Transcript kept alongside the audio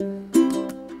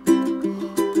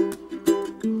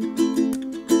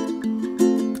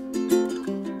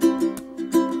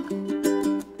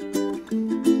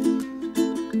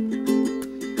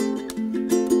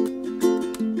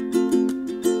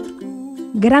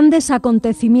Grandes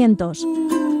acontecimientos.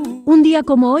 Un día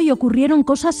como hoy ocurrieron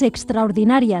cosas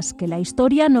extraordinarias que la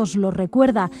historia nos lo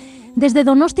recuerda. Desde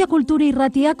Donostia Kultura y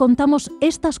Ratia contamos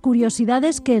estas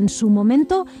curiosidades que en su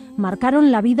momento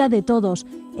marcaron la vida de todos,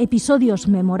 episodios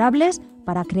memorables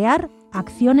para crear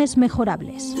acciones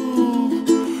mejorables.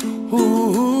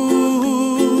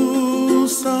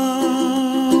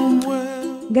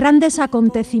 Grandes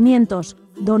acontecimientos,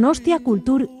 Donostia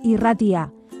Kultura y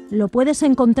Ratia. Lo puedes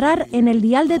encontrar en el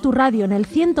dial de tu radio, en el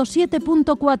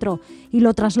 107.4, y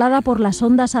lo traslada por las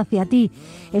ondas hacia ti.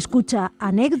 Escucha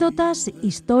anécdotas,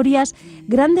 historias,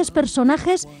 grandes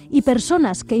personajes y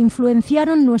personas que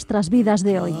influenciaron nuestras vidas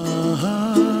de hoy.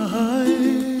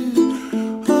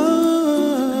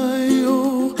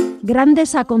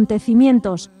 Grandes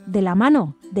acontecimientos, de la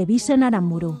mano de Bisen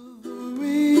Aramburu.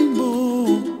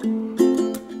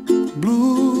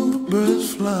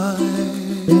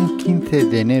 Un 15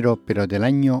 de enero, pero del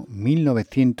año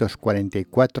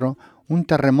 1944, un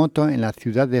terremoto en la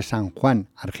ciudad de San Juan,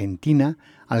 Argentina,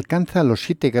 alcanza los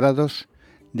 7 grados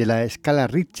de la escala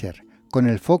Richter, con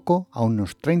el foco a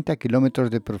unos 30 kilómetros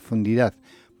de profundidad,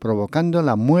 provocando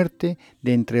la muerte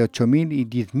de entre 8.000 y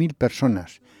 10.000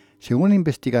 personas. Según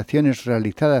investigaciones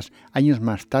realizadas años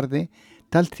más tarde,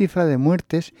 tal cifra de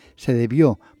muertes se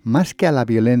debió, más que a la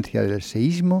violencia del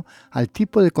seísmo, al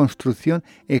tipo de construcción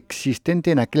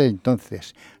existente en aquel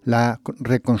entonces. La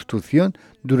reconstrucción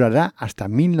durará hasta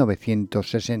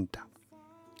 1960.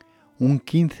 Un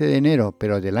 15 de enero,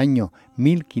 pero del año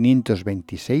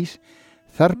 1526,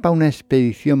 zarpa una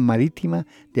expedición marítima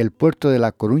del puerto de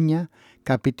La Coruña,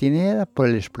 capitaneada por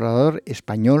el explorador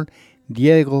español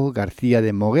Diego García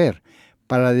de Moguer,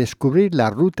 para descubrir la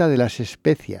ruta de las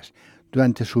especias.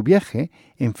 Durante su viaje,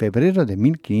 en febrero de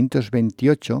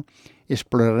 1528,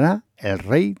 explorará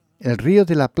el río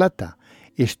de la Plata,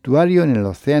 estuario en el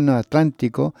Océano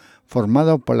Atlántico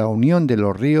formado por la unión de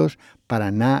los ríos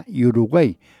Paraná y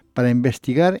Uruguay, para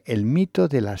investigar el mito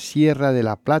de la Sierra de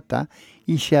la Plata,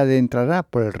 y se adentrará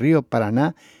por el río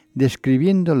Paraná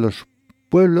describiendo los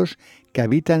pueblos que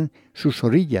habitan sus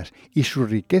orillas y sus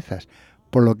riquezas,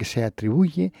 por lo que se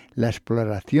atribuye la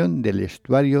exploración del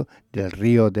estuario del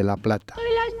Río de la Plata. Soy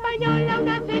la española,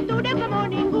 una cintura como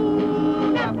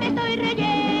ninguna, estoy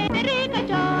rellena y rica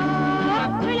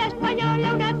yo. Soy la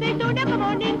española, una cintura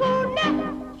como ninguna,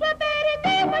 su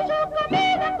aperitivo y su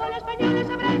comida con la española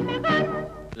sabrán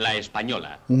mejor. La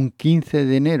española. Un 15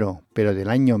 de enero, pero del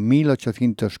año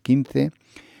 1815,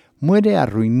 muere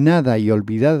arruinada y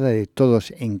olvidada de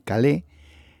todos en Calais,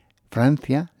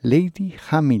 Francia, Lady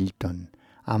Hamilton,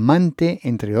 amante,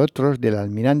 entre otros, del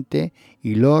almirante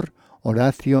y Lord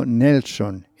Horatio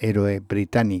Nelson, héroe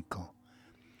británico.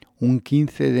 Un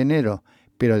 15 de enero,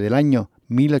 pero del año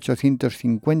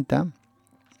 1850,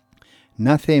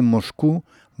 nace en Moscú,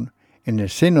 en el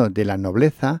seno de la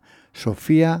nobleza,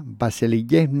 Sofía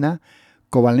Vasilievna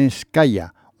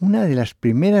Kovalenskaya, una de las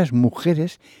primeras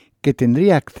mujeres que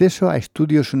tendría acceso a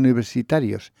estudios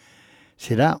universitarios.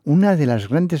 Será una de las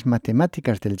grandes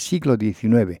matemáticas del siglo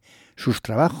XIX. Sus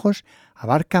trabajos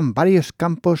abarcan varios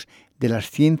campos de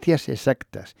las ciencias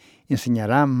exactas.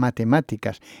 Enseñará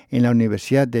matemáticas en la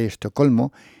Universidad de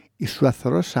Estocolmo y su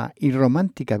azarosa y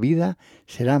romántica vida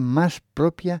será más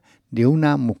propia de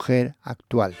una mujer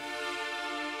actual.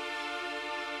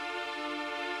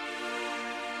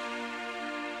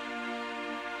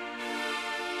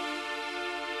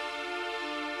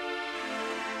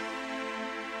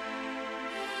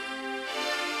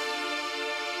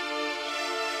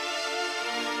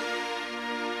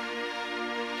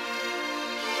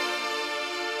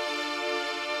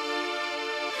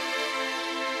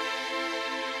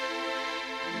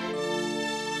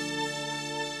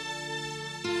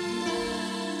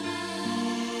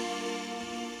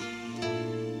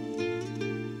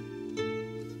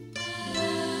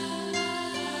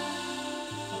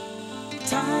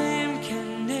 Time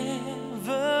can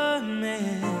never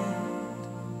mend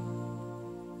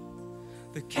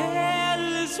the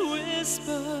careless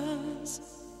whispers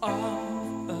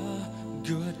of a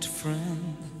good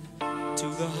friend to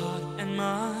the heart and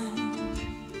mind.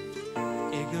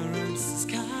 Ignorance is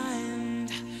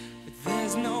kind, but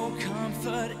there's no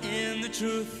comfort in the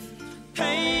truth.